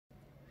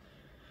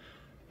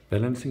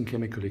Balancing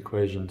chemical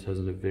equations has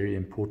a very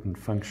important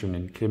function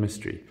in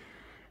chemistry,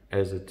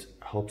 as it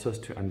helps us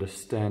to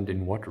understand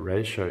in what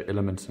ratio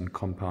elements and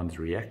compounds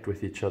react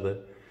with each other,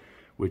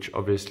 which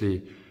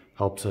obviously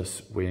helps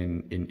us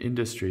when in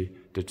industry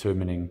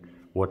determining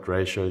what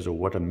ratios or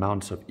what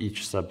amounts of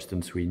each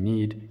substance we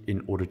need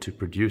in order to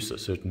produce a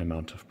certain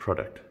amount of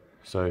product.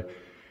 So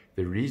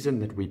the reason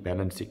that we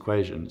balance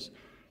equations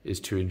is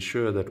to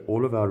ensure that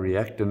all of our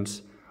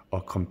reactants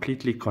are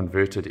completely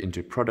converted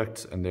into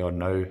products and there are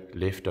no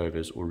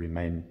leftovers or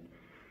remains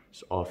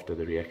after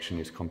the reaction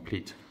is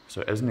complete.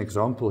 So as an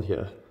example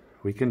here,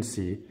 we can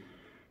see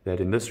that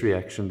in this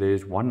reaction there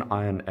is one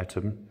iron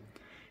atom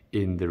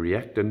in the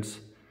reactants,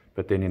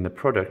 but then in the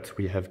product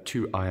we have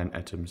two iron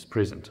atoms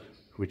present,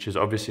 which is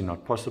obviously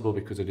not possible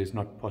because it is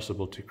not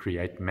possible to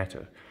create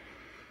matter.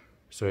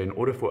 So in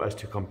order for us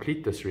to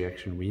complete this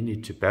reaction, we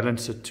need to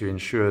balance it to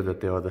ensure that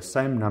there are the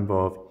same number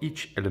of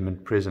each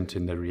element present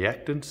in the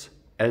reactants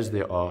as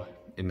there are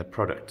in the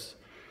products.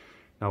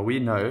 Now we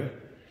know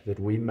that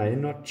we may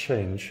not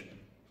change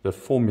the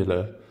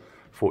formula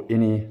for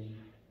any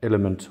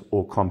element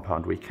or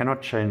compound. We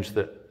cannot change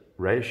the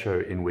ratio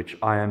in which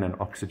iron and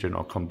oxygen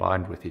are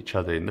combined with each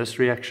other in this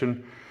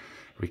reaction.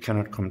 We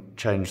cannot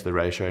change the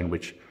ratio in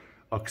which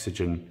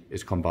oxygen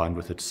is combined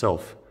with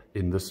itself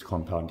in this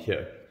compound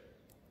here.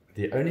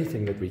 The only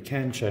thing that we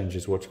can change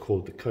is what's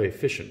called the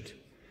coefficient,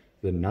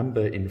 the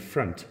number in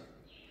front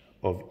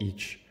of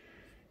each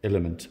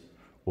element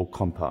or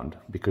compound,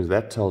 because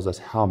that tells us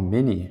how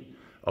many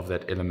of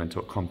that element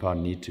or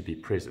compound need to be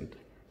present.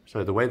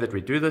 So the way that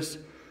we do this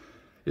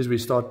is we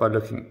start by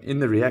looking in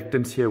the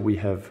reactants. Here we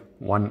have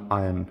one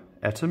iron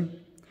atom.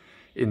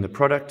 In the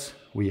product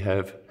we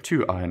have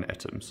two iron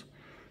atoms.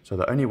 So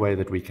the only way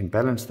that we can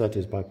balance that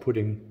is by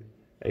putting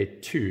a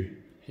 2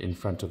 in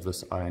front of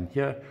this iron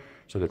here,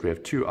 so that we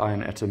have two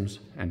iron atoms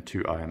and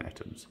two iron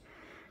atoms.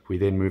 We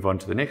then move on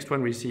to the next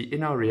one. We see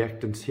in our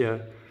reactants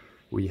here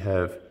we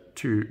have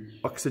two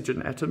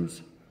oxygen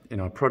atoms. In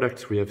our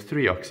products we have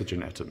three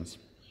oxygen atoms.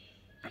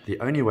 The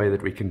only way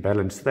that we can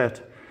balance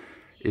that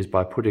is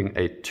by putting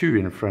a 2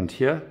 in front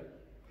here.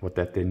 What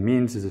that then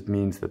means is it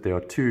means that there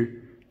are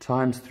 2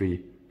 times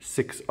 3,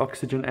 6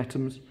 oxygen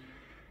atoms,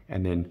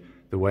 and then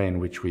the way in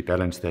which we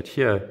balance that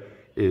here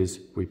is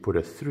we put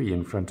a 3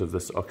 in front of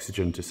this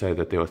oxygen to say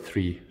that there are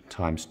 3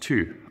 times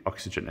 2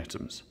 oxygen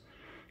atoms.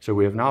 So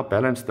we have now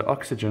balanced the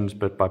oxygens,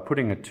 but by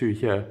putting a 2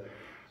 here,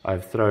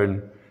 I've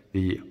thrown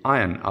the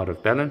iron out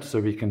of balance. So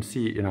we can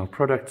see in our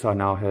products I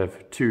now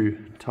have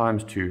 2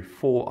 times 2,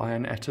 4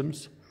 iron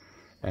atoms,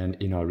 and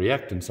in our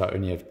reactants I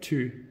only have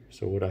 2.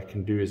 So what I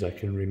can do is I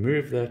can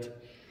remove that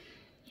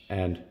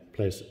and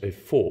place a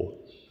 4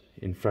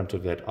 in front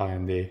of that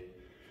iron there.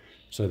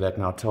 So that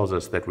now tells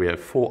us that we have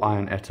 4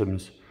 iron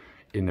atoms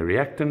in the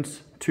reactants,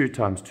 2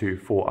 times 2,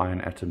 4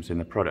 iron atoms in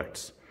the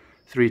products,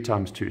 3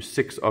 times 2,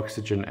 6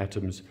 oxygen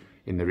atoms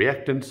in the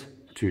reactants,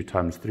 2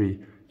 times 3,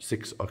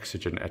 6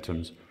 oxygen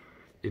atoms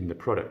in the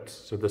products.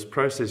 So this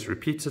process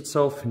repeats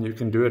itself, and you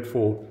can do it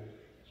for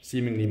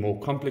seemingly more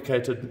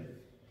complicated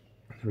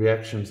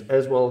reactions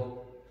as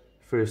well.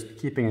 First,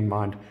 keeping in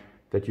mind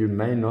that you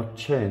may not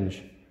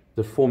change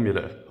the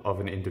formula of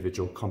an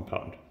individual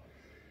compound.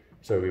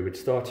 So we would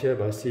start here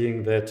by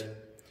seeing that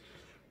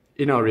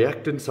in our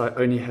reactants I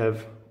only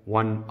have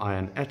one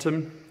iron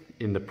atom.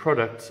 In the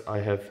products I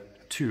have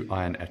 2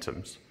 iron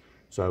atoms.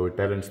 So I would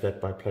balance that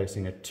by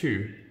placing a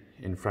 2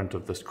 in front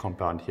of this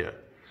compound here.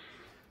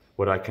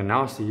 What I can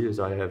now see is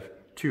I have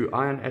 2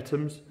 iron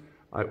atoms.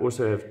 I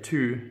also have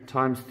 2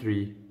 times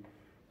 3,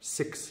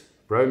 6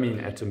 bromine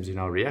atoms in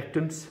our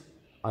reactants.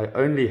 I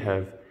only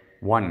have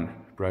 1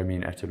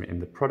 bromine atom in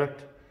the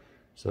product.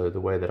 So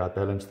the way that I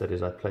balance that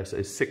is I place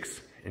a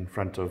 6 in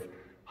front of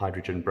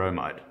hydrogen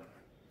bromide.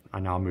 I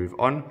now move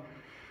on.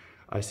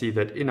 I see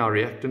that in our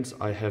reactants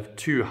I have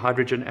 2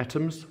 hydrogen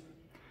atoms,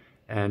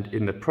 and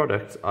in the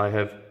product I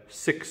have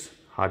 6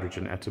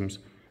 hydrogen atoms.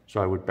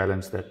 So I would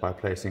balance that by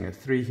placing a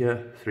 3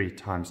 here, 3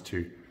 times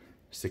 2,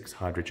 6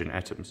 hydrogen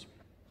atoms.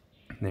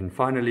 And then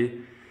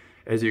finally,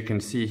 as you can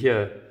see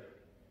here,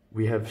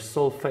 we have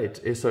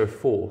sulfate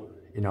SO4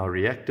 in our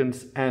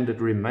reactants, and it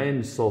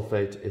remains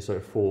sulfate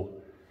SO4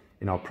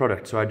 in our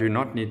product. So I do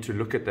not need to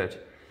look at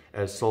that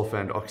as sulfur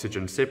and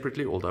oxygen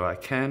separately, although I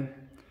can.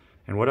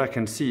 And what I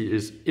can see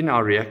is in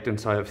our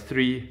reactants I have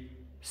 3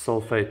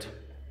 sulfate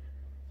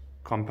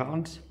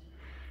compounds,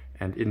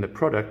 and in the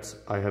products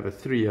I have a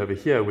 3 over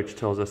here, which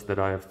tells us that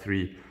I have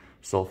 3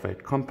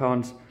 sulfate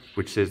compounds,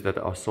 which says that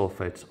our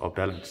sulfates are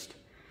balanced.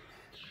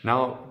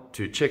 Now,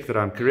 to check that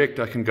I'm correct,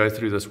 I can go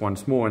through this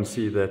once more and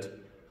see that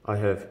I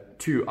have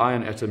 2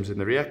 iron atoms in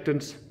the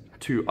reactants,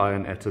 2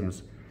 iron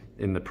atoms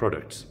in the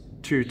products.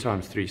 2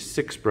 times 3,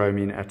 6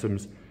 bromine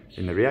atoms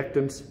in the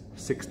reactants,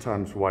 6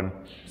 times 1,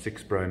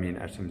 6 bromine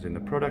atoms in the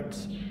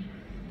products,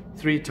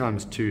 3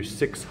 times 2,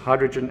 6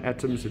 hydrogen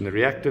atoms in the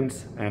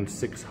reactants, and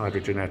 6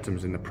 hydrogen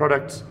atoms in the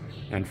products,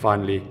 and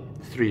finally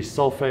 3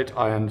 sulfate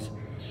ions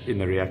in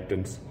the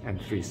reactants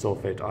and 3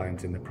 sulfate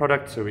ions in the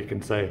product. So we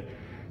can say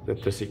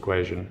that this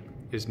equation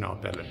is now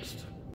balanced.